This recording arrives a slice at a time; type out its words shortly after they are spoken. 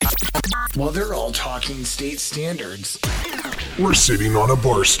While they're all talking state standards, we're sitting on a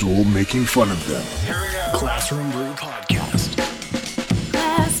bar stool making fun of them. Here we go. Classroom Brew Podcast.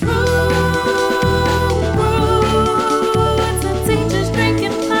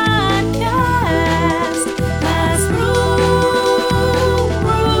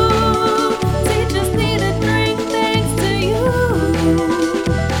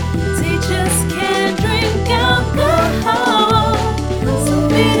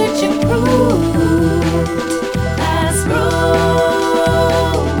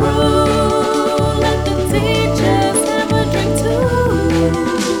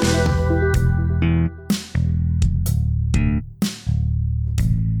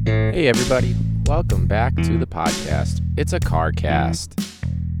 Hey everybody, welcome back to the podcast. It's a car cast.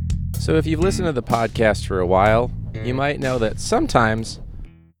 So if you've listened to the podcast for a while, you might know that sometimes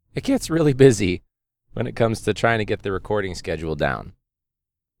it gets really busy when it comes to trying to get the recording schedule down.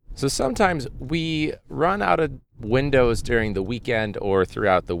 So sometimes we run out of windows during the weekend or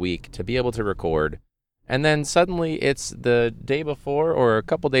throughout the week to be able to record, and then suddenly it's the day before or a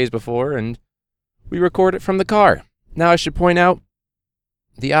couple days before and we record it from the car. Now I should point out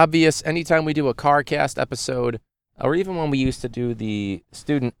the obvious, anytime we do a car cast episode, or even when we used to do the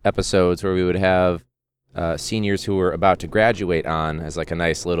student episodes where we would have seniors who were about to graduate on as like a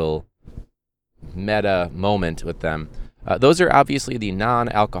nice little meta moment with them, those are obviously the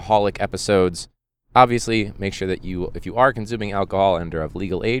non-alcoholic episodes. Obviously, make sure that if you are consuming alcohol and are of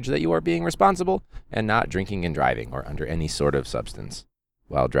legal age, that you are being responsible and not drinking and driving or under any sort of substance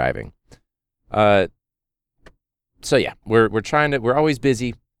while driving. So yeah, we're always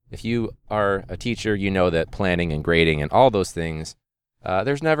busy. If you are a teacher, you know that planning and grading and all those things,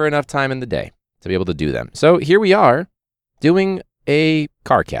 there's never enough time in the day to be able to do them. So here we are doing a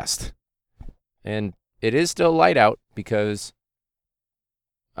car cast. And it is still light out because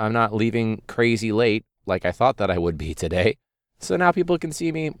I'm not leaving crazy late like I thought that I would be today. So now people can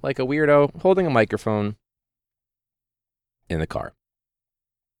see me like a weirdo holding a microphone in the car.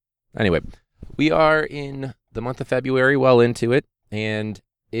 Anyway, we are in the month of February, well into it, and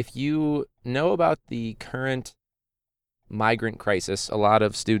if you know about the current migrant crisis, a lot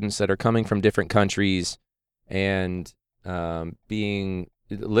of students that are coming from different countries and being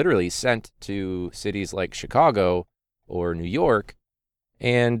literally sent to cities like Chicago or New York,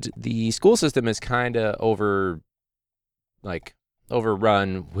 and the school system is kind of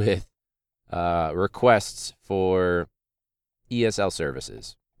overrun with requests for ESL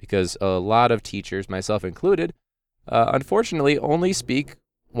services. Because a lot of teachers, myself included, unfortunately only speak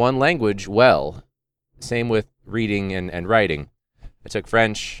one language well. Same with reading and writing. I took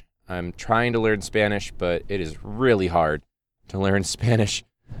French. I'm trying to learn Spanish, but it is really hard to learn Spanish,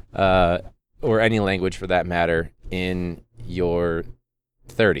 or any language for that matter, in your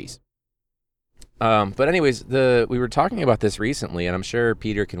 30s. But anyways, we were talking about this recently, and I'm sure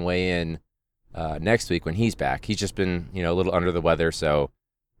Peter can weigh in next week when he's back. He's just been, a little under the weather, so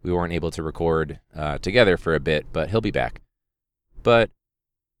we weren't able to record together for a bit, but he'll be back. But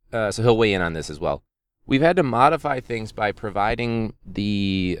so he'll weigh in on this as well. We've had to modify things by providing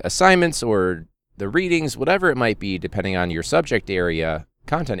the assignments or the readings, whatever it might be, depending on your subject area,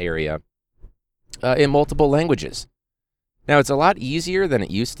 content area, in multiple languages. Now, it's a lot easier than it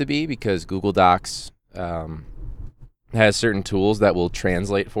used to be because Google Docs has certain tools that will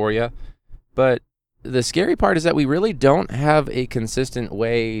translate for you, but the scary part is that we really don't have a consistent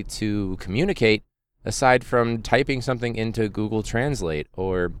way to communicate aside from typing something into Google Translate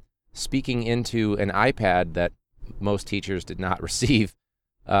or speaking into an iPad that most teachers did not receive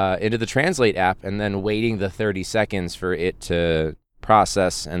into the Translate app and then waiting the 30 seconds for it to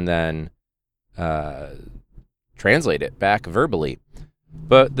process and then translate it back verbally.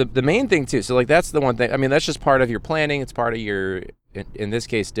 But the main thing too, so like that's the one thing, I mean, that's just part of your planning. It's part of your, in this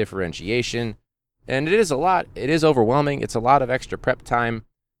case, differentiation. And it is overwhelming. It's a lot of extra prep time.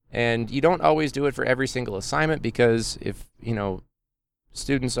 And you don't always do it for every single assignment because if,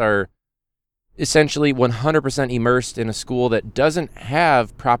 students are essentially 100% immersed in a school that doesn't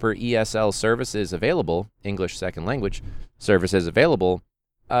have proper ESL services available, English Second Language services available,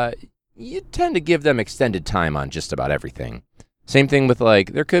 you tend to give them extended time on just about everything. Same thing with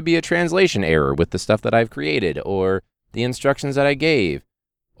there could be a translation error with the stuff that I've created or the instructions that I gave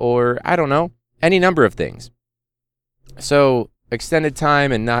or I don't know. Any number of things. So extended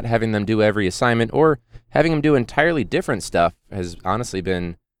time and not having them do every assignment or having them do entirely different stuff has honestly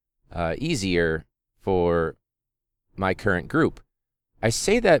been easier for my current group. I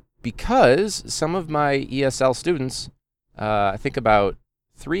say that because some of my ESL students, I think about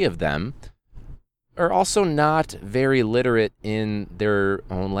 3 of them, are also not very literate in their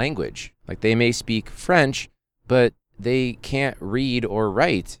own language. Like they may speak French, but they can't read or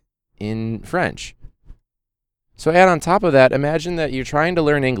write in French. So add on top of that, imagine that you're trying to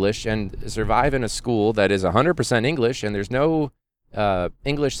learn English and survive in a school that is 100% English and there's no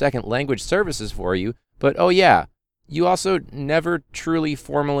English second language services for you. But oh yeah, you also never truly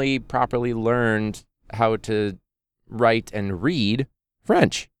formally properly learned how to write and read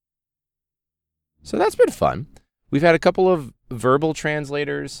French. So that's been fun. We've had a couple of verbal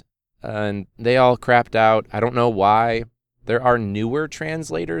translators and they all crapped out. I don't know why. There are newer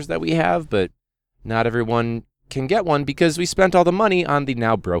translators that we have, but not everyone can get one because we spent all the money on the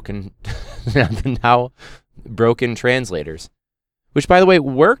now broken translators, which by the way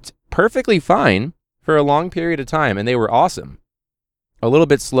worked perfectly fine for a long period of time, and they were awesome. A little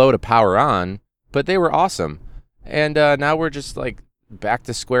bit slow to power on, but they were awesome. And now we're just like back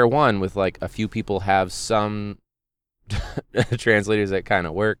to square one with like a few people have some translators that kind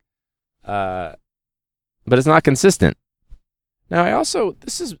of work, but it's not consistent. Now,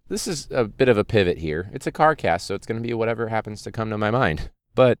 this is a bit of a pivot here. It's a car cast, so it's going to be whatever happens to come to my mind.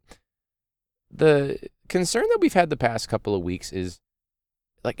 But the concern that we've had the past couple of weeks is,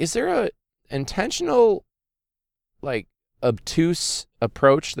 like, is there a intentional, like, obtuse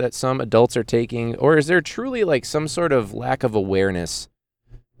approach that some adults are taking, or is there truly, like, some sort of lack of awareness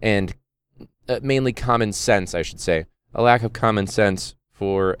and mainly common sense, I should say, a lack of common sense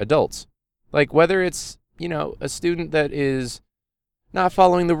for adults? Like, whether it's, a student that is not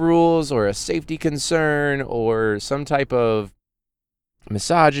following the rules or a safety concern or some type of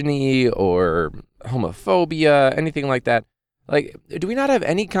misogyny or homophobia, anything like that. Like, do we not have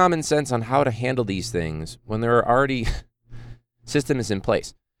any common sense on how to handle these things when there are already systems in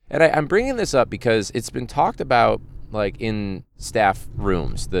place? And I'm bringing this up because it's been talked about, like, in staff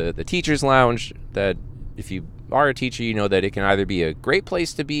rooms, the teacher's lounge, that if you are a teacher, you know that it can either be a great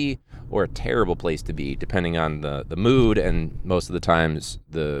place to be or a terrible place to be, depending on the mood and most of the times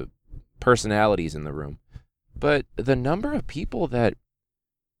the personalities in the room. But the number of people that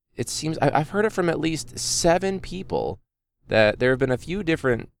it seems, I've heard it from at least 7 people that there have been a few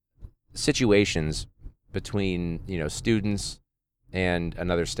different situations between, students and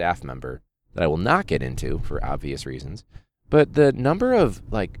another staff member that I will not get into for obvious reasons. But the number of,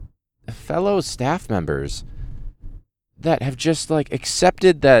 like, fellow staff members that have just, like,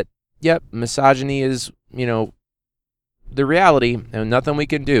 accepted that, yep, misogyny is, the reality and nothing we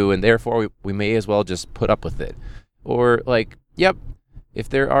can do, and therefore we may as well just put up with it. Or, like, yep, if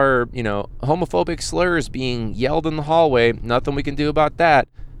there are, homophobic slurs being yelled in the hallway, nothing we can do about that.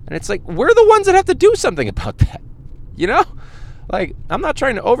 And it's like, we're the ones that have to do something about that, Like, I'm not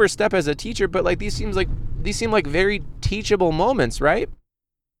trying to overstep as a teacher, but, like, these seem like very teachable moments, right?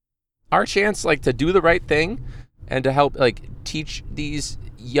 Our chance, like, to do the right thing and to help, like, teach these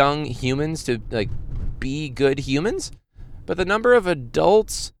young humans to, like, be good humans. But the number of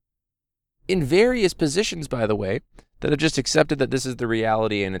adults in various positions, by the way, that have just accepted that this is the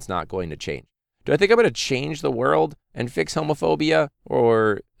reality and it's not going to change. Do I think I'm going to change the world and fix homophobia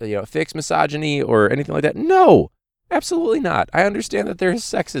or, fix misogyny or anything like that? No, absolutely not. I understand that there is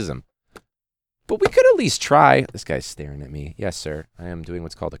sexism. But we could at least try. This guy's staring at me. Yes, sir. I am doing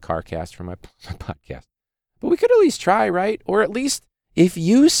what's called a car cast for my podcast. But we could at least try, right? Or at least, if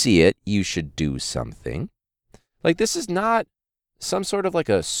you see it, you should do something. Like, this is not some sort of like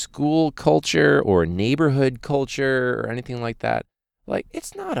a school culture or neighborhood culture or anything like that. Like,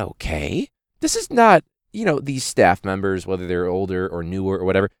 it's not okay. This is not, these staff members, whether they're older or newer or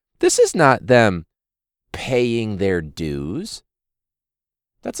whatever, this is not them paying their dues.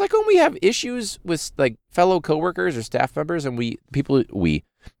 That's like when we have issues with, like, fellow coworkers or staff members and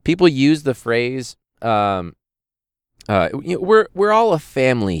people use the phrase, we're all a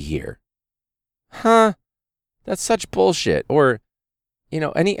family here. Huh? That's such bullshit. Or,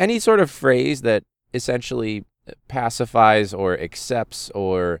 any sort of phrase that essentially pacifies or accepts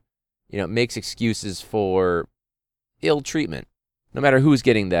or, makes excuses for ill treatment, no matter who's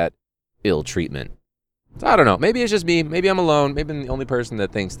getting that ill treatment. So I don't know. Maybe it's just me. Maybe I'm alone. Maybe I'm the only person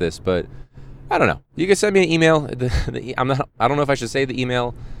that thinks this, but I don't know. You can send me an email. I don't know if I should say the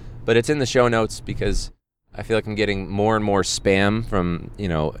email, but it's in the show notes because I feel like I'm getting more and more spam from,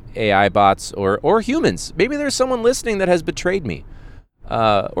 AI bots or humans. Maybe there's someone listening that has betrayed me,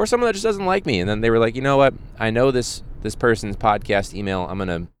 or someone that just doesn't like me. And then they were like, you know what? I know this person's podcast email. I'm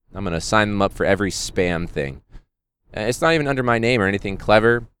gonna sign them up for every spam thing. It's not even under my name or anything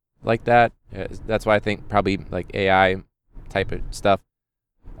clever like that. That's why I think probably like AI type of stuff.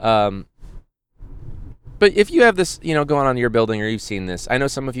 But if you have this, going on in your building or you've seen this, I know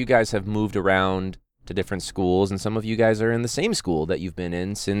some of you guys have moved around to different schools, and some of you guys are in the same school that you've been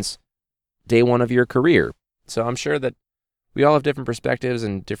in since day one of your career. So I'm sure that we all have different perspectives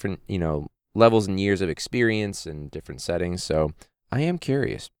and different, levels and years of experience and different settings. So I am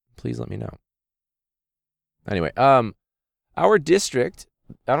curious. Please let me know. Anyway, our district,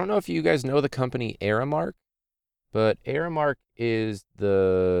 I don't know if you guys know the company Aramark, but Aramark is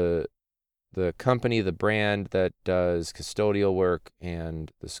the company, the brand that does custodial work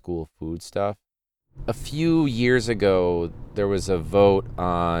and the school food stuff. A few years ago, there was a vote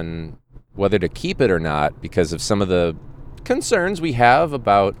on whether to keep it or not because of some of the concerns we have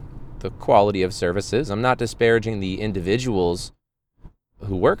about the quality of services. I'm not disparaging the individuals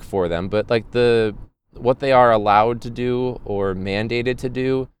who work for them, but like what they are allowed to do or mandated to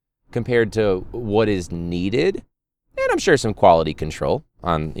do compared to what is needed. And I'm sure some quality control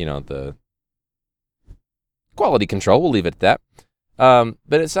on, the quality control. We'll leave it at that.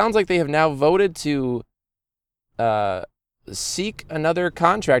 But it sounds like they have now voted to seek another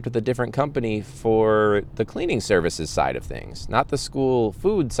contract with a different company for the cleaning services side of things, not the school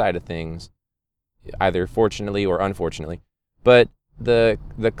food side of things, either fortunately or unfortunately, but the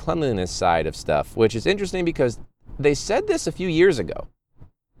cleanliness side of stuff, which is interesting because they said this a few years ago.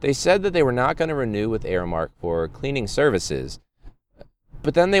 They said that they were not going to renew with Aramark for cleaning services,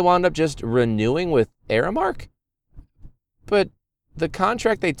 but then they wound up just renewing with Aramark. But the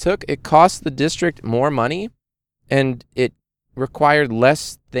contract they took, it cost the district more money, and it required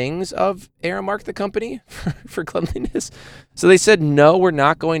less things of Aramark, the company, for cleanliness. So they said, no, we're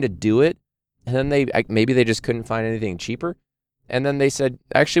not going to do it. And then maybe they just couldn't find anything cheaper. And then they said,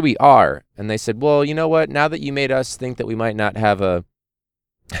 actually, we are. And they said, well, you know what? Now that you made us think that we might not have a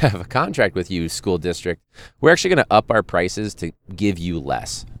contract with you, school district, we're actually going to up our prices to give you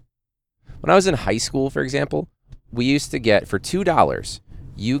less. When I was in high school, for example, we used to get, for $2,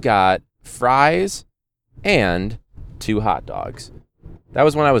 you got fries and 2 hot dogs. That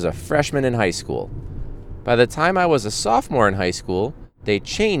was when I was a freshman in high school. By the time I was a sophomore in high school, they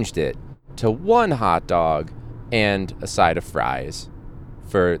changed it to 1 hot dog and a side of fries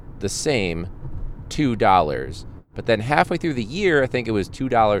for the same $2. But then halfway through the year, I think it was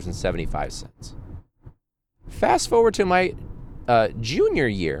 $2.75. Fast forward to my junior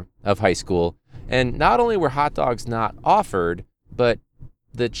year of high school, and not only were hot dogs not offered, but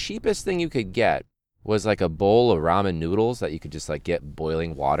the cheapest thing you could get was like a bowl of ramen noodles that you could just like get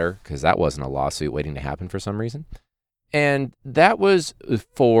boiling water, because that wasn't a lawsuit waiting to happen for some reason. And that was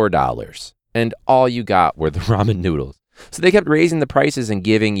 $4. And all you got were the ramen noodles. So they kept raising the prices and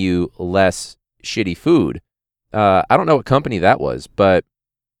giving you less shitty food. I don't know what company that was, but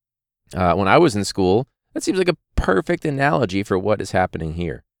when I was in school, that seems like a perfect analogy for what is happening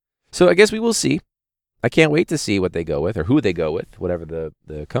here. So I guess we will see. I can't wait to see what they go with or who they go with, whatever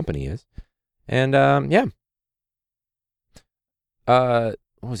the company is. And yeah. What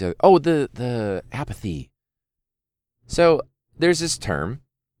was the other? Oh, the apathy. So there's this term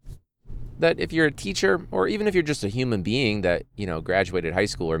that if you're a teacher or even if you're just a human being that, graduated high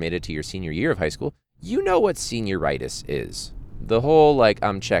school or made it to your senior year of high school, you know what senioritis is. The whole, like,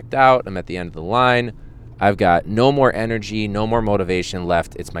 I'm checked out, I'm at the end of the line, I've got no more energy, no more motivation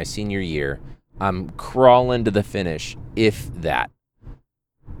left, it's my senior year, I'm crawling to the finish, if that.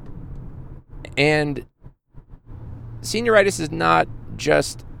 And senioritis is not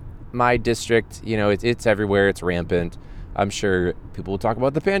just my district, it's everywhere, it's rampant. I'm sure people will talk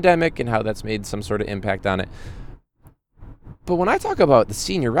about the pandemic and how that's made some sort of impact on it. But when I talk about the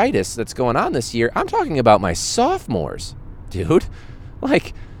senioritis that's going on this year, I'm talking about my sophomores, dude.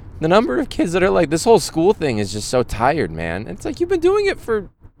 Like, the number of kids that are like, this whole school thing is just so tired, man. And it's like, you've been doing it for,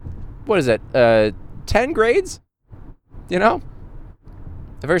 10 grades?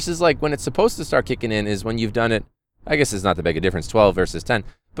 Versus like when it's supposed to start kicking in is when you've done it, I guess it's not that big a difference, 12 versus 10.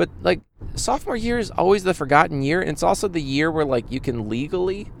 But like sophomore year is always the forgotten year. And it's also the year where like you can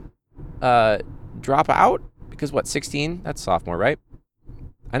legally drop out because 16? That's sophomore, right?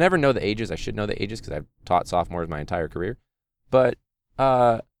 I never know the ages. I should know the ages because I've taught sophomores my entire career. But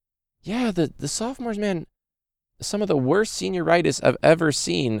yeah, the sophomores, man, some of the worst senioritis I've ever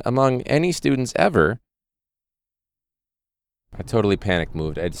seen among any students ever. I totally panic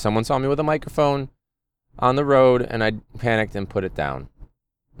moved. Someone saw me with a microphone on the road, and I panicked and put it down.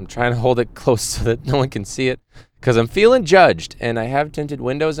 I'm trying to hold it close so that no one can see it because I'm feeling judged. And I have tinted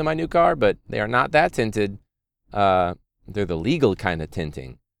windows in my new car, but they are not that tinted. They're the legal kind of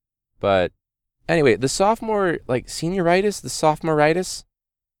tinting. But anyway, the sophomore, like senioritis, the sophomoritis,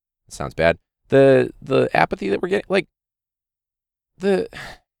 sounds bad. The apathy that we're getting, like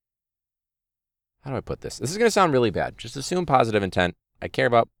how do I put this? This is going to sound really bad. Just assume positive intent. I care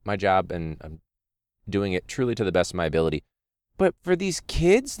about my job and I'm doing it truly to the best of my ability. But for these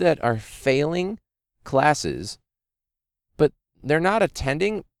kids that are failing classes, but they're not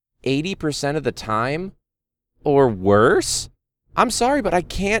attending 80% of the time or worse, I'm sorry, but I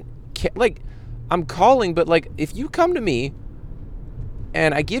can't, like, I'm calling, but like, if you come to me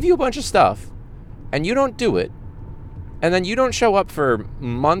and I give you a bunch of stuff and you don't do it, and then you don't show up for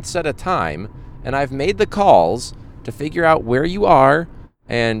months at a time, and I've made the calls to figure out where you are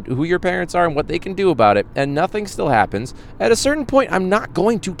and who your parents are and what they can do about it, and nothing still happens, at a certain point, I'm not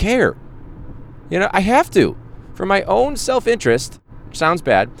going to care. You know, I have to. For my own self-interest, which sounds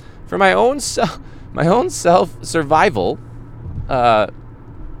bad, for my own self-survival, I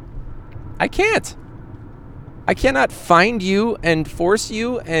can't. I cannot find you and force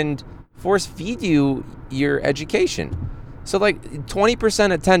feed you your education. So like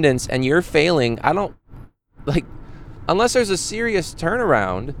 20% attendance and you're failing, I don't, like, unless there's a serious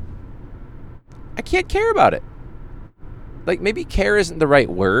turnaround, I can't care about it. Like, maybe care isn't the right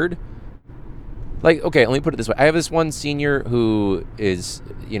word. Like, okay, let me put it this way. I have this one senior who is,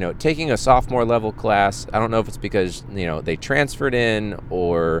 taking a sophomore level class. I don't know if it's because, they transferred in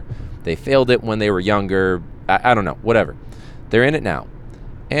or they failed it when they were younger. I don't know, whatever. They're in it now.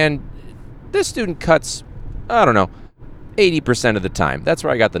 And this student cuts, 80% of the time. That's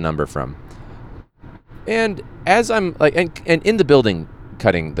where I got the number from. And as I'm like, and in the building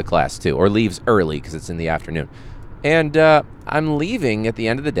cutting the class too, or leaves early because it's in the afternoon. And I'm leaving at the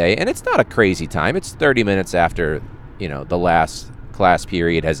end of the day, and it's not a crazy time. It's 30 minutes after, the last class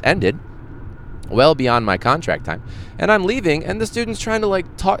period has ended, well beyond my contract time. And I'm leaving, and the student's trying to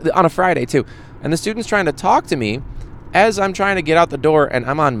like talk on a Friday too. And the student's trying to talk to me as I'm trying to get out the door, and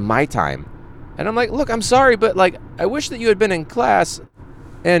I'm on my time. And I'm like, look, I'm sorry, but like, I wish that you had been in class.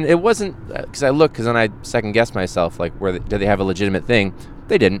 And it wasn't, because then I second guessed myself, like, did they have a legitimate thing?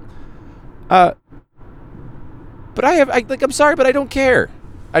 They didn't. But I'm sorry, but I don't care.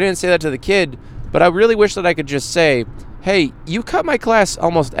 I didn't say that to the kid, but I really wish that I could just say, hey, you cut my class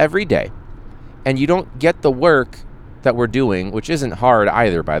almost every day, and you don't get the work that we're doing, which isn't hard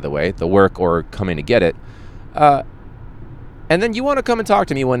either, by the way, the work or coming to get it. And then you want to come and talk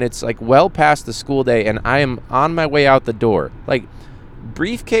to me when it's like well past the school day and I am on my way out the door. Like,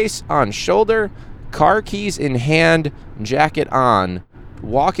 briefcase on shoulder, car keys in hand, jacket on,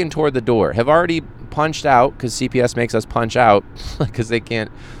 walking toward the door. Have already punched out, because CPS makes us punch out, because they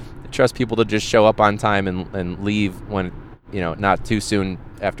can't trust people to just show up on time and leave when, not too soon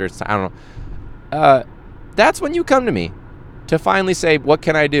after it's time. I don't know. That's when you come to me to finally say, what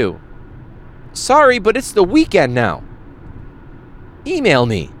can I do? Sorry, but it's the weekend now. Email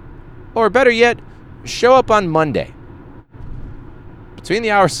me. Or better yet, show up on Monday between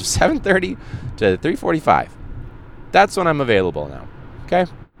the hours of 7:30 to 3:45. That's when I'm available now.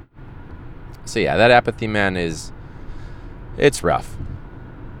 Okay? So yeah, that apathy, man, it's rough.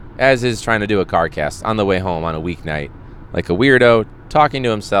 As is trying to do a car cast on the way home on a weeknight, like a weirdo talking to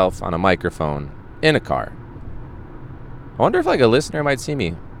himself on a microphone in a car. I wonder if like a listener might see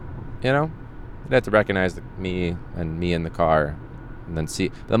me, They'd have to recognize me and me in the car, and then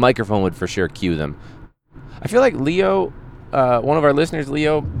see the microphone would for sure cue them. I feel like Leo, one of our listeners,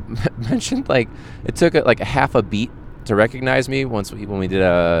 Leo, mentioned like it took like a half a beat to recognize me when we did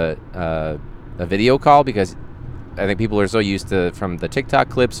a video call, because I think people are so used to, from the TikTok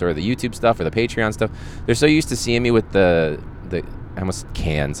clips or the YouTube stuff or the Patreon stuff, they're so used to seeing me with the almost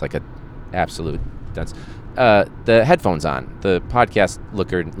cans, like a absolute dunce. The headphones on, the podcast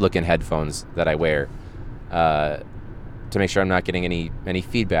looking headphones that I wear, to make sure I'm not getting any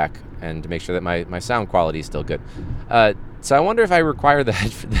feedback and to make sure that my sound quality is still good. So I wonder if I require the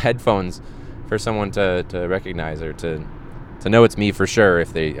headphones for someone to recognize or to know it's me for sure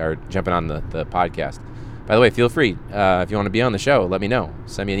if they are jumping on the podcast. By the way, feel free. If you want to be on the show, let me know.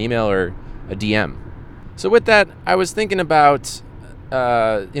 Send me an email or a DM. So with that, I was thinking about,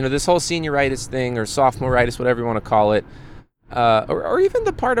 this whole senioritis thing or sophomoritis, whatever you want to call it, or even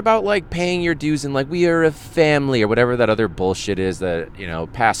the part about like paying your dues and like we are a family or whatever that other bullshit is that,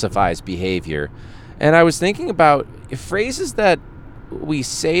 pacifies behavior. And I was thinking about phrases that we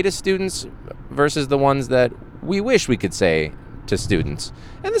say to students versus the ones that we wish we could say to students.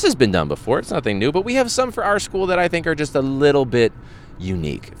 And this has been done before. It's nothing new, but we have some for our school that I think are just a little bit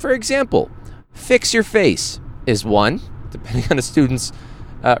unique. For example, fix your face is one, depending on a student's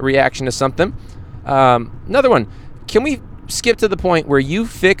reaction to something. Another one, can we skip to the point where you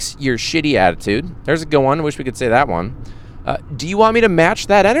fix your shitty attitude? There's a good one. I wish we could say that one. Do you want me to match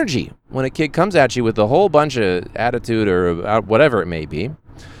that energy when a kid comes at you with a whole bunch of attitude or whatever it may be?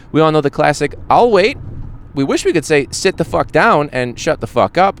 We all know the classic, I'll wait. We wish we could say sit the fuck down and shut the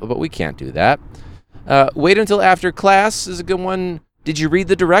fuck up, but we can't do that. Wait until after class is a good one. Did you read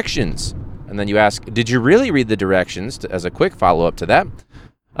the directions? And then you ask, did you really read the directions? As a quick follow-up to that.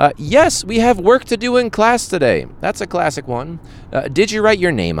 Yes, we have work to do in class today. That's a classic one. Did you write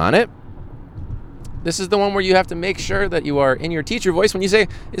your name on it? This is the one where you have to make sure that you are in your teacher voice when you say,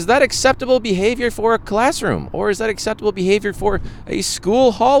 is that acceptable behavior for a classroom? Or is that acceptable behavior for a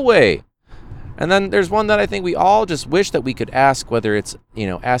school hallway? And then there's one that I think we all just wish that we could ask, whether it's,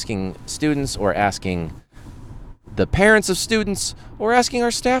 asking students or asking the parents of students or asking our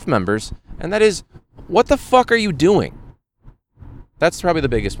staff members. And that is, what the fuck are you doing? That's probably the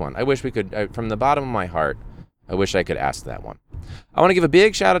biggest one. I wish we could, from the bottom of my heart, I wish I could ask that one. I want to give a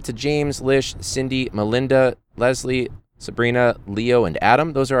big shout out to James, Lish, Cindy, Melinda, Leslie, Sabrina, Leo, and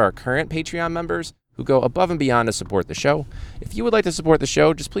Adam. Those are our current Patreon members who go above and beyond to support the show. If you would like to support the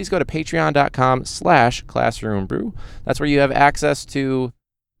show, just please go to patreon.com/classroombrew. That's where you have access to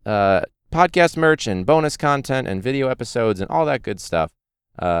podcast merch and bonus content and video episodes and all that good stuff.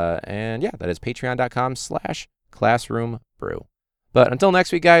 And yeah, that is patreon.com/classroombrew. But until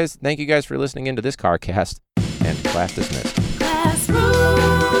next week, guys, thank you guys for listening into this CarCast, and class dismissed.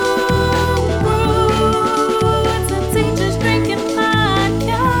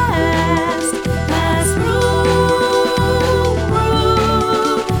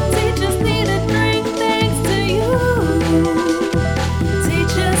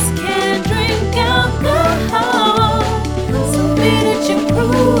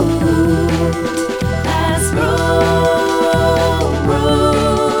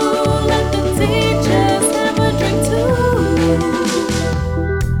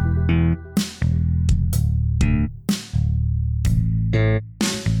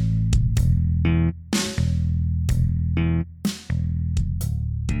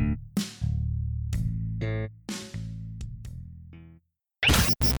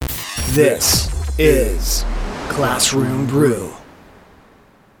 This is Classroom Brew.